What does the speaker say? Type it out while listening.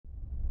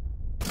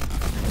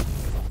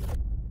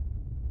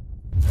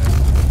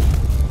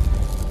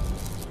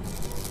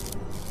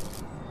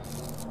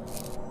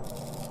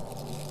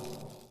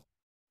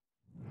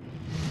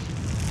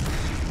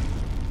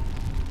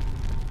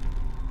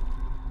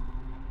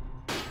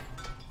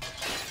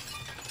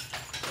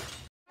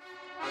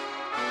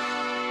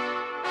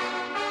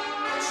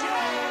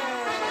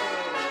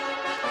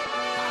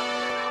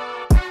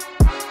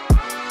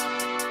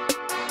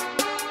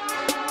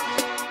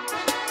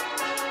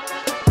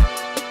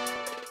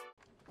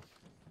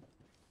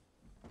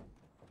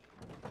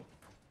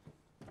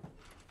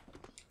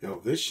Yo,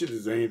 if this shit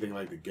is anything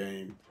like the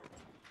game,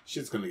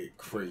 shit's gonna get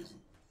crazy.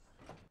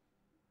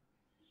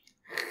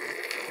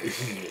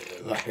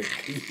 Yeah, like,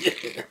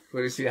 yeah.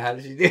 What is she? How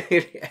did she do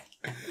it?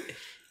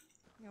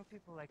 You know,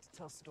 people like to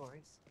tell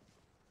stories.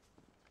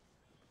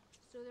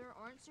 So there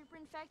aren't super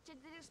infected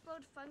that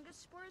explode fungus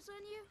spores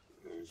on you?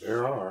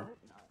 There are.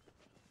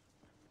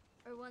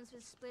 Or ones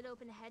with split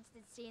open heads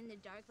that see in the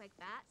dark like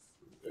bats?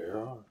 There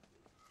are.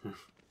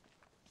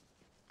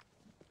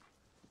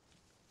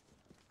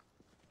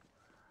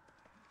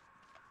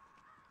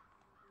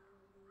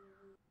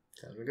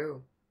 Time to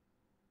go.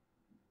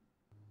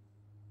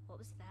 What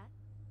was that?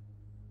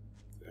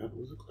 That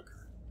was a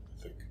clicker,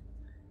 I think.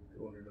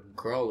 One of them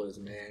crawlers,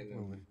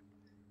 man.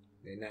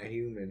 They're not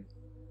human.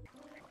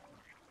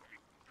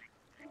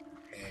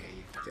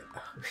 Hey,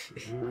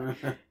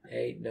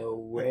 ain't no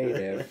way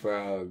that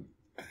frog.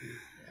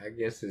 I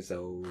guess it's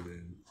old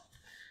and.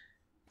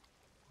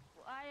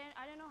 Well,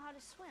 I don't know how to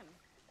swim.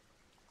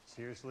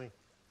 Seriously?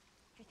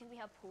 Do you think we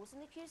have pools in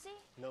the QC?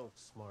 No,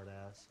 smart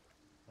ass.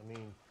 I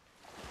mean,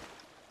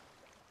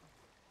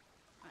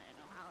 I don't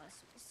know how I was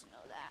supposed to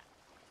know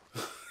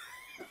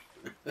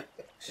that.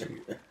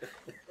 Shoot.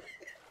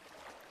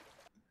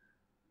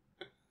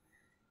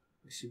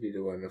 She be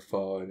the one to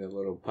fall in a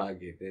little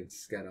pocket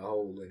that's got a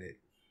hole in it.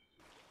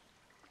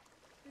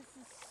 This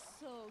is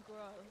so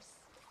gross.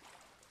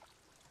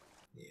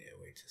 Yeah,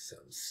 wait till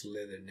something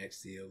slither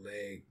next to your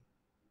leg.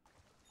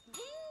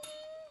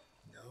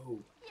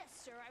 No. Yes,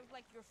 sir. I would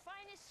like your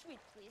finest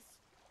suite, please.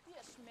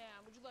 Yes,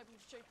 ma'am. Would you like me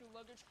to check your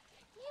luggage?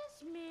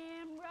 Yes,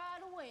 ma'am.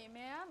 Right away,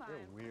 ma'am. you're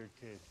a weird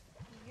kid.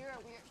 You're a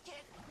weird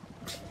kid.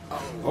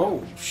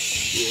 Oh,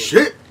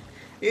 shit!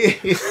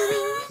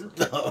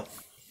 The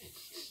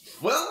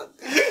fuck?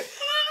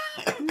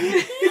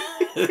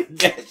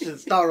 That should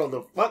startle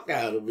the fuck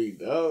out of me,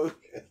 dog.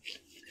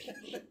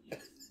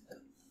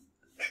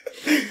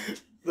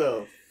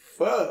 The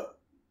fuck?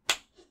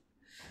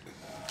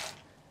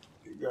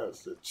 You got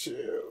to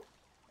chill.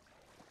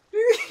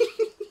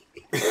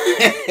 Yep.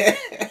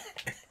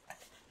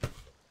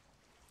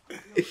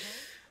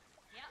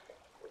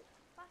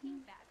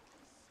 Fucking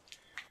fabulous.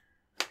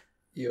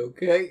 You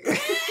okay?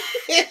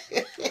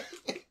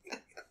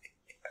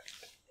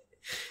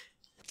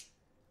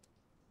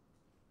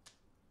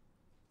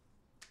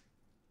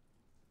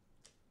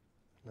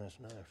 Nice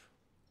knife.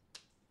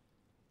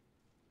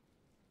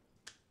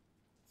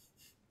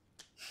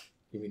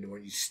 You mean the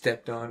one you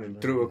stepped on and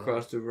threw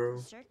across the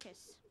room?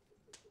 Circus.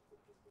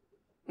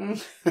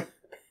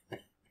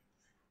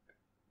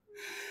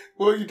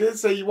 Well, you did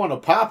say you want to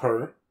pop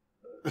her.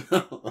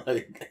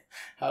 Like,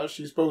 how's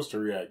she supposed to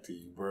react to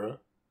you, bruh?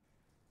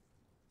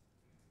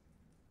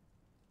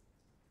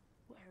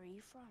 Where are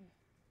you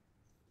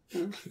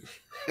from?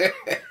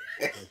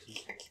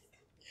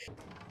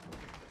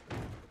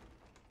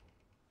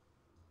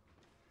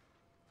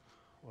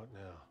 What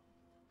now?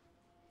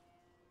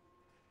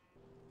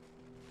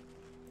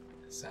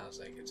 It sounds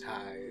like it's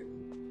high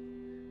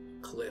in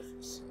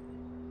cliffs.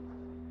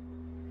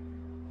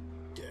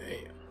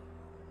 Damn.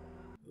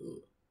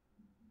 Ooh.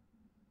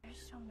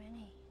 There's so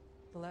many.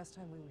 The last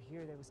time we were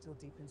here, they were still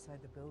deep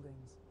inside the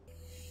buildings.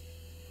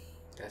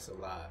 That's a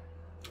lot.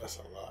 That's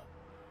a lot.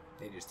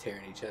 They just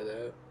tearing each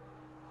other up.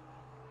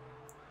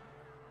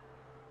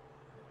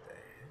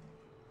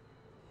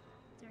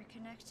 They're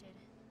connected.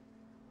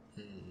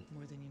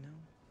 More than you know.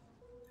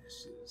 That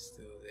shit is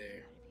still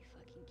there. You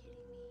gotta be fucking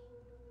kidding me.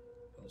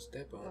 Don't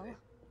step on Well, it.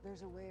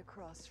 there's a way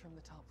across from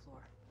the top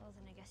floor. Well,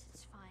 then I guess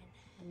it's fine.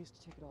 I used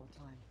to take it all the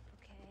time.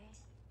 Okay.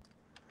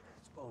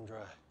 It's bone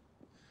dry.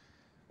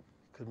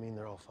 Could mean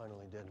they're all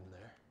finally dead in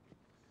there.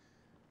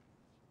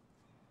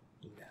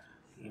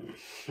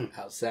 Nah.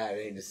 Outside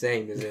ain't the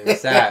same as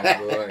inside,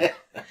 boy.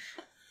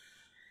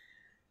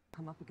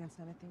 Come up against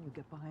anything, you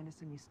get behind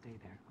us and you stay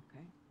there,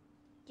 okay?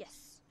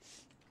 Yes.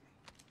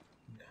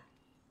 No.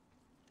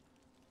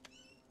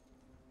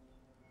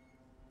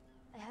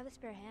 I have a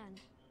spare hand.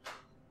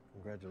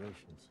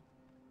 Congratulations.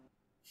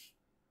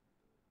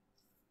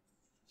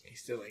 He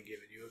still ain't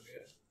giving you a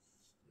gun.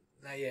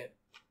 Not yet.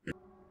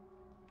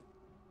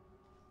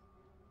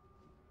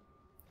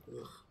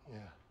 Ugh.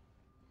 Yeah.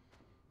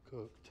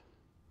 Cooked.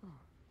 Oh,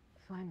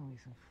 finally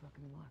some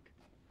fucking luck.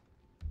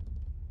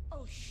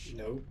 Oh, shit.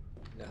 Nope.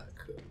 Not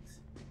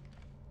cooked.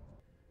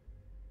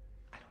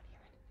 I don't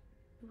hear it.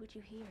 Who would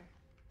you hear?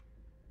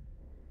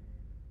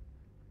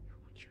 Who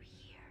would you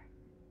hear?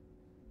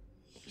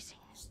 If you sing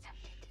this step,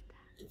 they did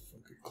that. The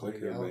fucking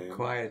clicker, Y'all man.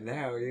 quiet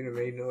now. You done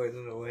made noise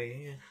on the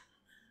way in.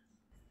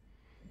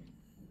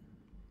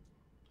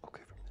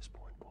 Okay, from this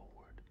point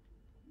forward,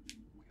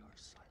 we are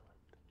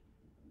silent.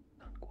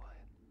 Not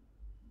quiet.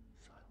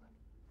 Silent.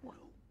 What?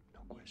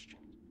 No question.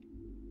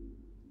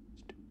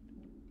 Let's do it.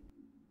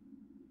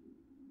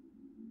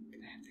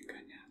 Can I have the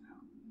gun now,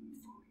 though?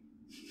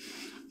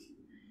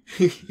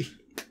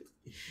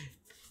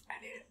 I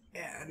need it.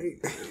 Yeah, I need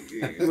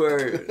it.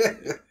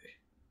 Word.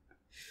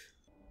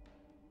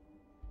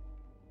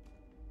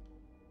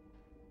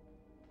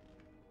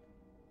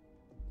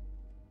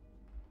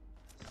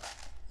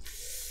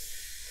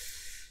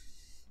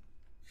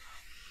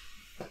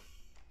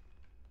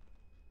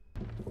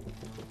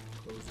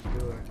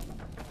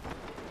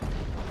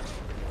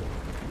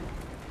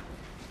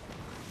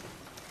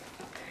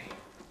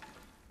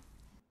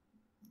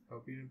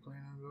 you didn't plan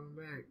on going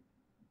back.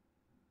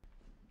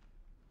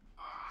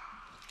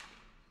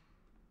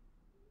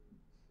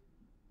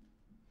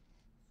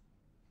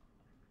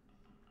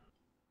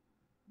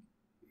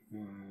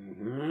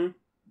 Mm-hmm.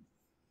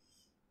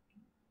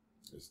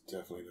 It's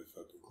definitely the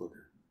fucking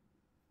clicker.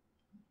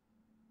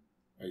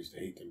 I used to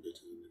hate them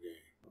bitches in the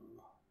game.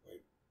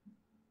 Like,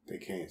 they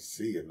can't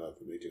see or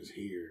nothing. They just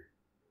hear.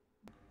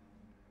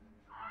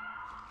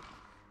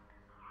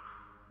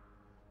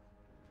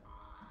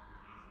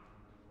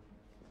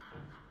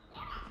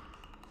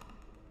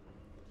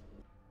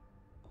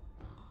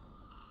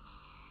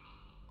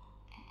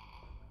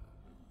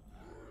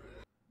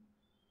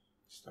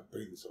 Stop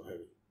breathing so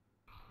heavy.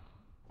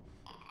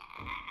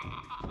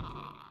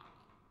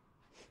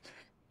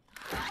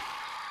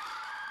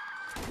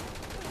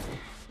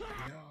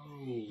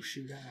 No,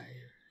 shoot I.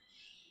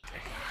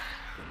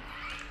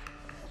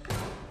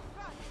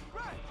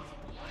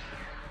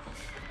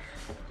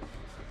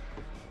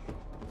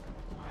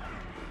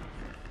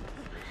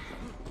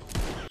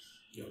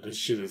 Yo, this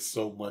shit is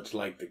so much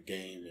like the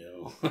game,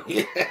 yo.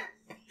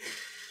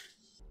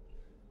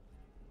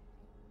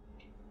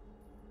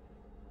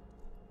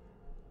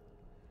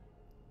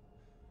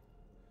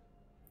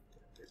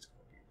 It's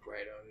gonna be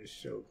right on his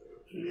shoulder.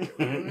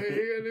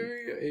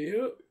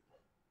 Yep.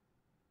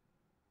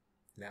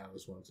 Now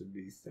it's wants to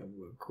be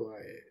somewhat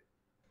quiet.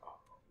 Oh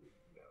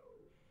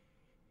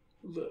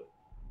no! Look,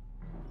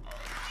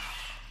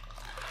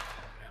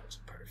 that was a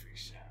perfect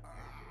shot.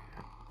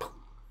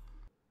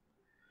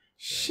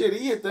 Shit,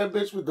 he hit that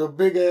bitch with the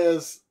big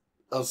ass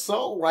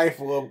assault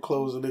rifle up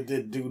close and it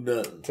didn't do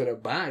nothing. To the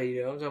body,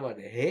 though. I'm talking about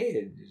the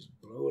head. Just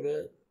blow it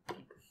up.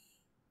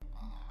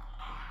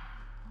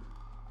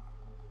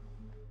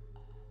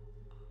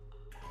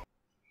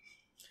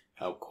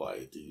 How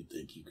quiet do you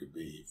think you could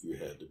be if you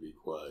had to be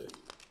quiet?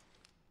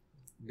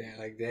 Down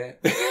like that.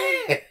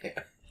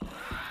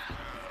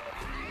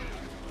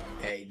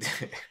 Hey,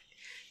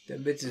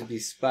 them bitches be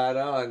spot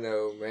on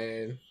though,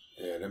 man.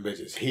 Yeah, them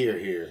bitches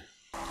here.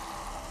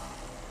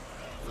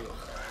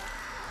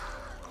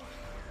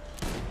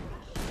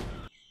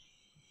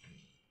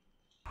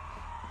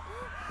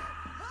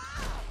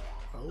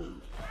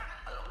 Oh.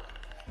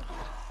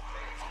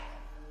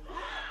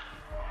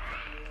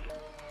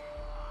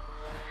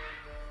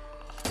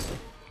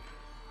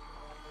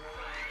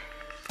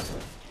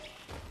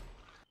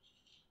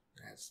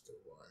 That's the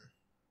one.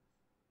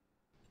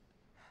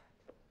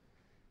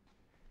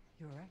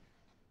 You alright?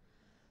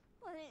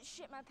 Well, I didn't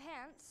shit my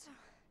pants.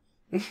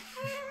 Yeah. You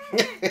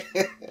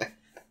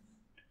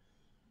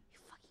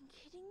fucking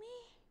kidding me?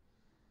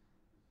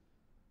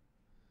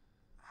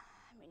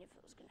 I mean, if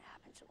it was gonna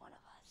happen to one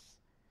of us.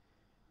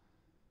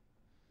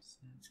 It's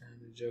not time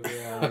to joke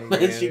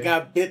around. She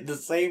got bit in the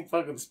same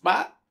fucking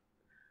spot.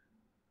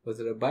 Was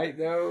it a bite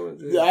though?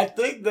 Yeah, I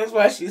think that's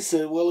why she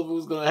said, well, if it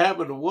was going to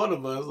happen to one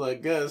of us, I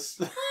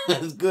guess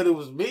it's good it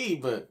was me,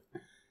 but.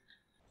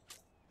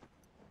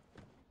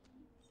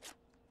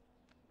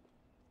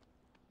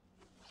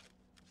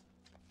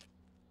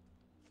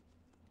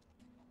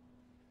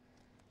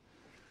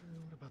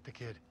 What about the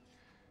kid?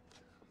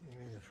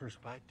 Maybe the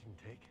first bite didn't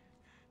take.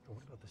 And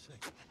what about the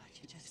second? How about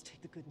you just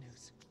take the good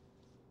news?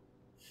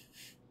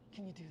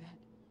 Can you do that?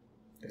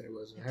 That it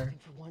wasn't You her.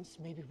 think for once,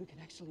 maybe we can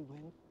actually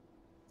win?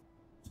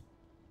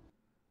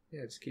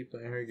 Yeah, just keep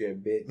letting her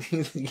get bit.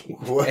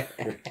 What?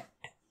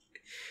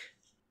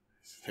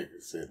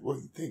 Nigga said, what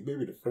do you think?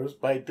 Maybe the first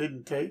bite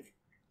didn't take?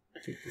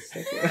 Take the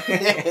second. Was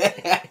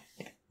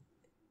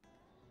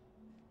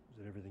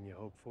it everything you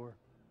hoped for?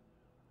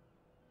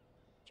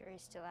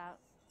 Jury's still out.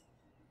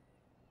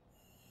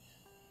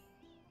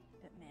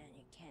 But man,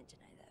 you can't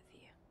deny that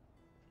view.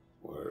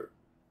 Word.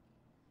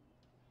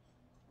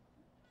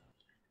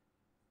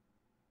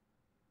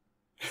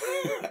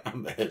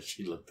 I'm mad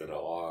she looked at her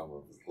arm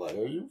and was like,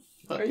 are you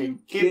fucking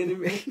kidding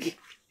me?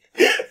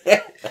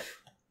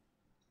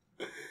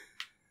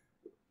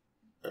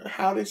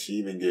 How did she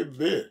even get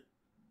bit?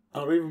 I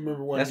don't even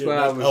remember when. That's what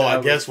I was.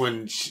 I guess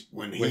when he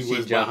she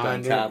was jumped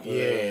behind on top her. of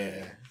Yeah.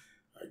 her.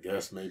 I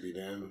guess maybe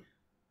then.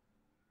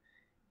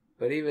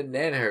 But even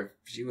then,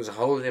 she was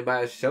holding it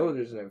by his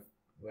shoulders, and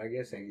I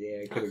guess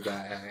it could have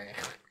got.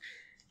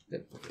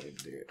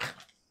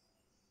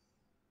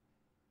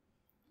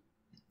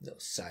 No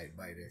side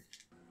biter.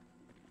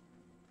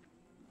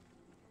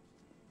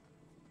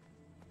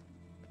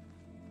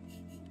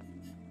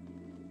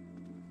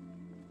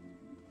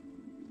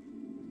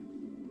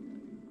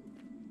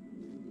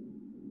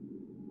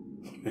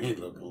 He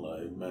looking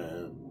like,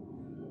 man.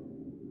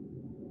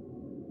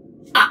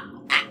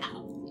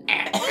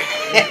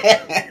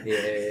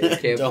 Yeah, you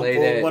can't Don't play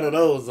pull that. one of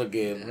those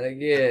again. Not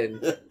again.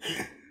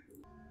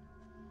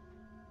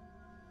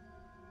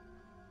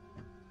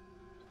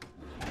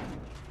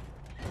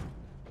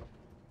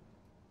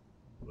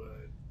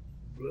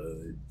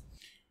 Blood.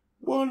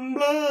 One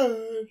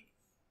blood.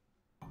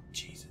 Oh,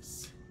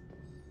 Jesus.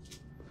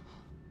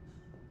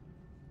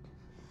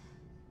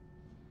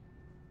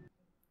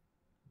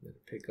 Better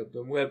pick up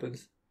them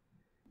weapons.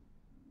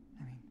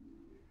 I mean,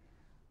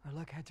 our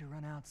luck had to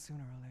run out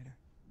sooner or later.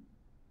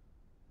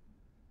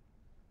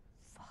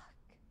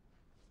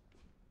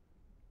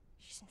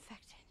 She's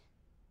infected.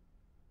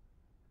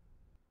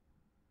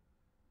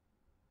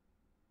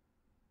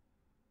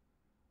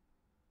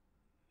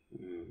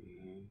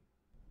 Mm-hmm.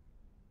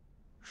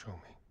 Show me.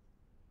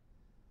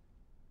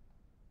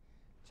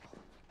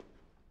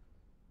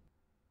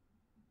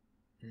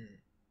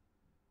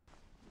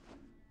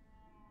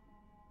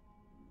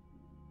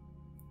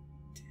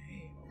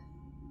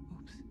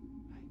 Oops.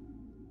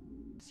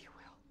 As you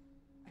will.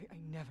 I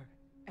never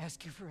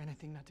ask you for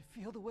anything, not to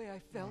feel the way I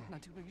felt,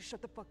 not to. Will you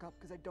shut the fuck up,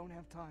 because I don't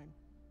have time.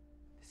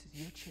 This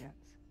is your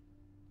chance.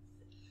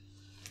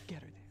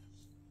 Get her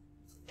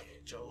there.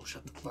 Joel,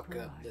 shut the Keep fuck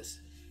her up. alive.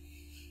 Listen.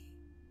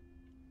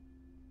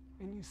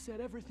 And you said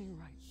everything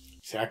right.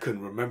 See, I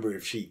couldn't remember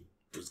if she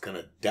was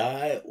gonna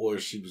die or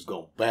if she was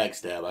gonna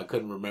backstab. I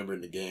couldn't remember in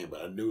the game,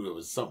 but I knew there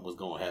was something was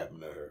gonna happen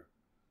to her.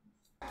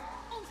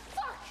 Oh,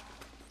 fuck!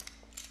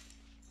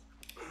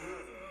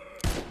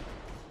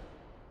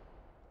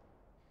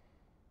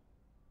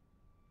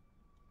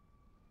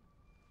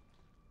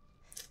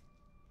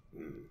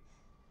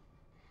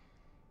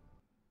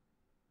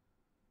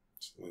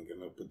 Just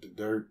linking up with the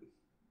dirt.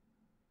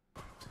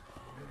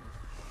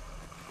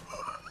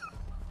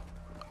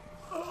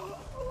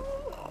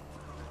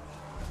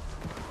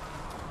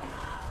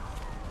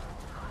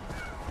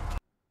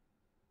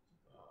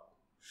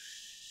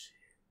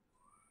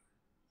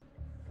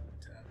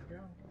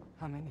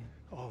 How many?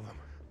 All of them.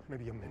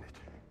 Maybe a minute.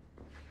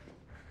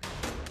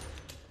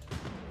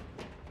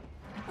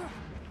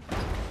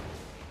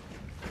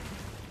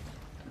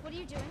 What are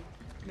you doing?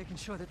 Making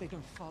sure that they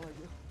don't follow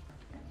you.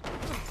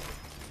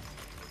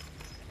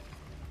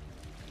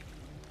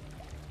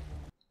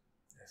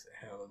 That's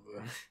a hell of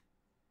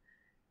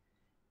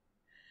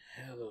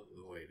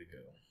a way to go.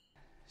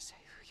 Say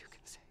who you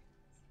can say.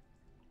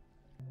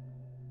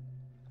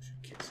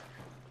 Should kiss her.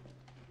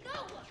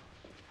 No!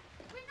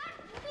 We're not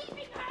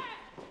leaving her!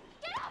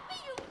 Get off me,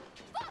 you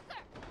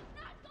fucker!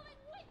 Not going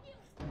with you!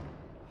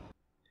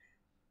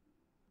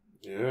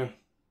 Yeah.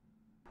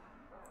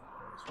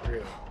 It's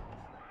real.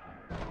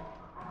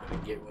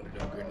 Gonna get one of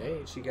them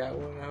grenades. She got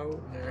one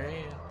out in her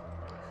hand.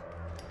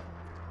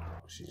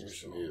 Oh, she just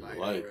She gonna need light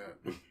light. her up.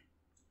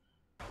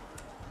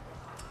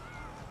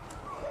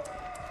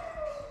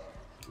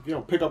 If you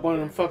don't pick up one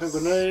of them fucking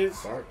grenades.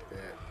 Spark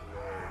that.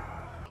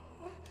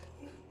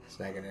 It's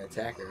not gonna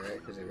attack her, right?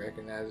 Because it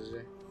recognizes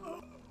her.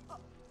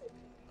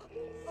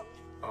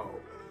 Oh,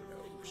 no,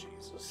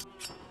 Jesus.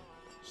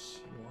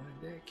 She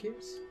wanted that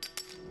kiss?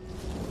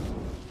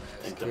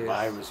 I think the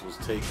virus was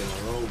taking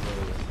her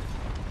over.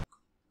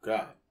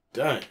 God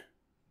dang.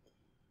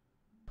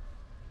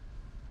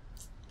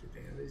 Did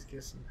they at least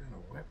get some kind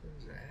of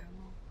weapons or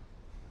ammo?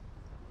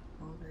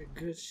 All that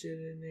good shit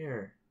in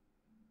there.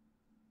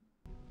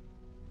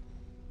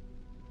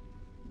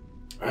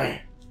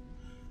 Hey.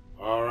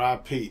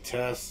 R.I.P.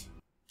 Tess.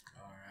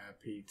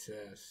 R.I.P.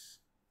 Tess.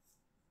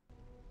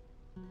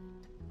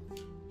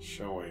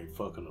 Show ain't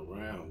fucking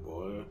around,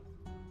 boy.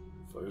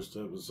 First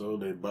episode,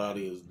 they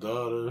body his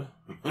daughter.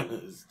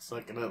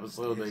 Second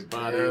episode, they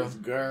body his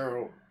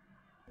girl.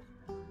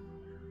 I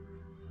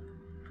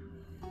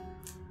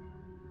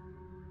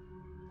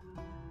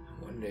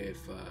wonder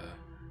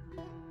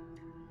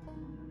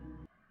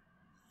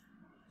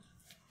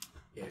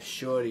if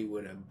Shorty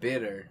would have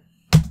bit her.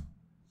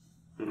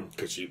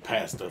 Cause she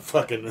passed a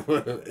fucking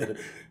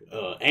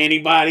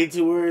antibody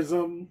to her or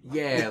something.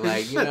 Yeah,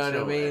 like, you know what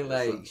I mean?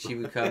 Like, she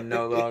become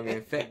no longer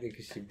infected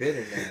because she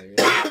bit her now, you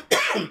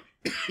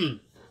know?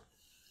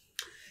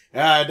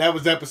 That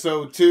was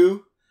episode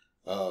 2.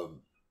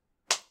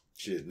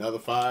 Shit, another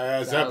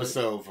fire-ass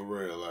episode for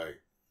real.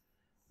 Like,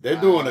 they're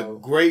doing a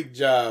great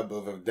job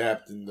of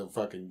adapting the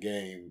fucking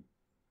game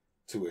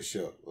to a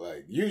show.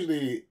 Like,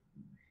 usually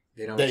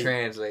they don't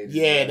translate it.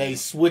 Yeah, they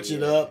switch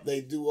it up.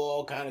 They do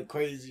all kind of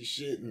crazy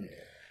shit. And,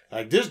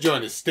 like, this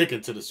joint is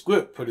sticking to the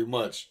script pretty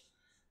much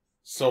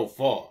so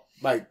far.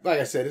 Like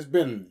I said, it's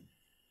been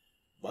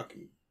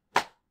fucking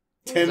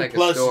 10 like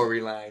plus a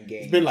storyline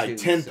game. It's been like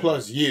 10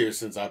 plus years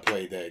since I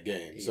played that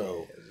game. Yeah,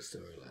 so it was a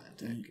storyline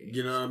type game.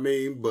 You know what I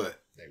mean?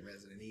 But like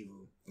Resident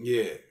Evil.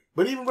 Yeah.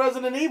 But even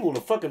Resident Evil,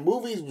 the fucking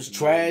movies was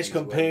trash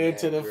compared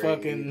to the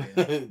fucking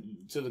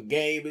to the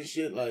game and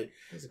shit. Like,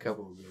 there's a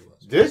couple of good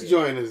ones. This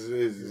joint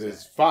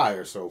is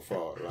fire so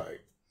far.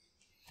 Like,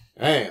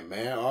 damn,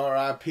 man,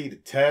 R.I.P. to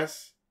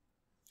Tess.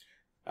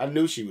 I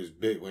knew she was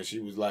big when she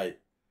was like,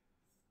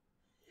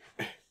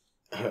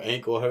 her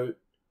ankle hurt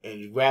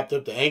and wrapped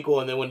up the ankle,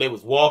 and then when they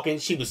was walking,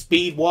 she was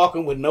speed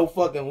walking with no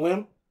fucking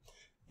limp,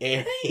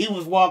 and he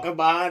was walking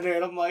behind her,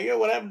 and I'm like, yo,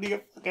 what happened to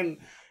your fucking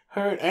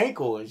hurt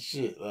ankle and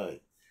shit?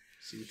 Like,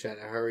 she was trying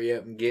to hurry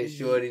up and get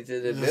Shorty to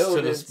the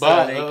building, to the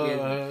spot,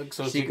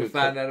 so she could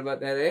find out about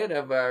that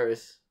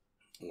antivirus.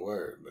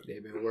 Word, but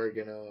they've been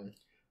working on.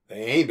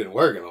 They ain't been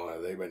working on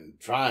it. They've been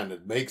trying to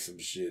make some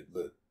shit,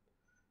 but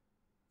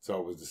it's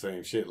always the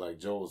same shit. Like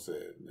Joel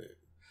said,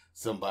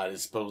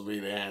 somebody's supposed to be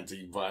the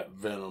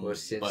anti-venom, well,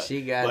 since but,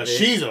 she got but this,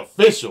 she's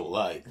official.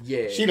 Like,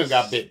 yeah, she done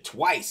got bit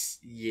twice.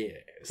 Yeah,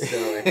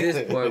 so at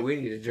this point, we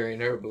need to drain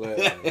her blood.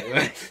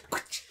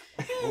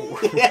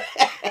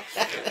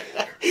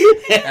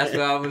 That's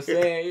what I was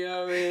saying. You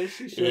know what I mean?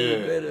 She should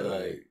have been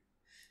like,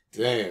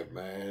 damn,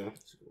 man.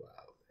 That's wild,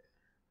 man.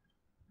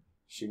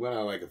 She went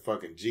out like a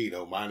fucking G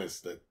though,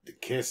 minus the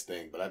kiss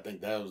thing. But I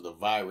think that was the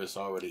virus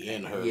already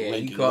in her. Yeah,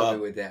 you caught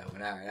me with that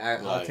one.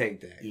 I'll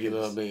take that. You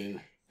know what I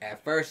mean?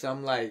 At first,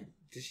 I'm like,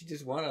 did she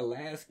just want a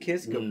last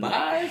kiss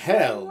goodbye?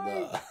 Hell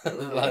no.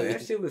 Like,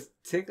 that shit was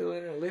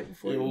tickling her lip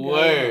before you got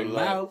word, in her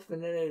mouth,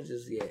 and then it was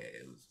just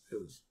it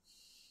was.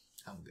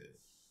 I'm good.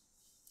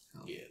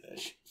 Yeah, that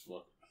shit's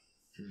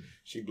fucking.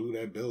 She blew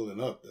that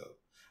building up though.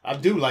 I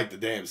do like the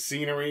damn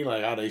scenery,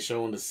 like how they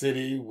showing the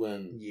city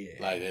when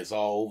like it's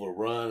all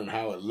overrun and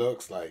how it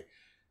looks. Like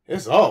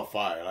it's all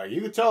fire. Like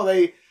you can tell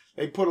they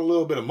put a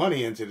little bit of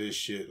money into this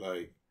shit.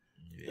 Like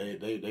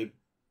they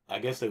I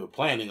guess they were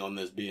planning on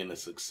this being a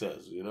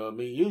success. You know what I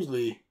mean?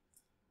 Usually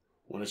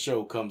when a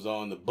show comes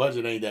on, the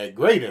budget ain't that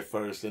great at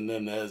first, and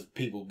then as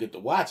people get to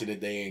watching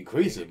it, they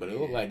increase it. But it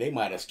looked like they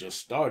might have just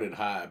started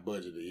high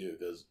budget here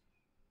because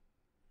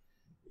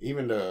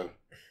even the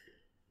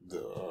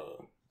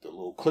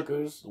little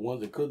clickers, the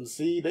ones that couldn't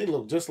see, they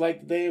look just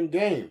like the damn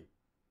game.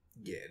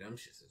 Yeah, them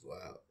shits is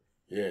wild.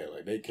 Yeah,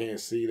 like they can't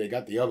see. They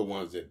got the other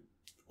ones that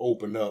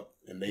open up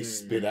and they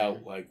spit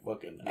out like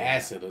fucking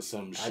acid or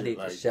some shit. I need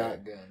like the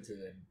shotgun to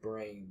the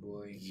brain,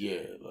 boy.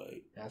 Yeah,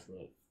 like that's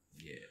what.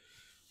 Yeah.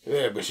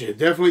 Yeah, but shit,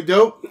 definitely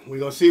dope. We're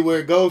gonna see where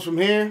it goes from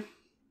here.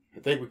 I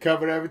think we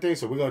covered everything,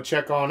 so we're gonna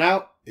check on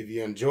out. If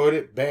you enjoyed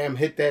it, bam,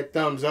 hit that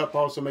thumbs up.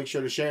 Also, make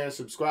sure to share and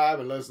subscribe,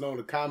 and let us know in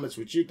the comments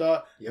what you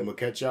thought. And we'll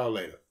catch y'all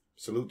later.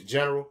 Salute the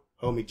General,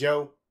 homie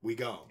Joe. We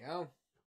gone. Go.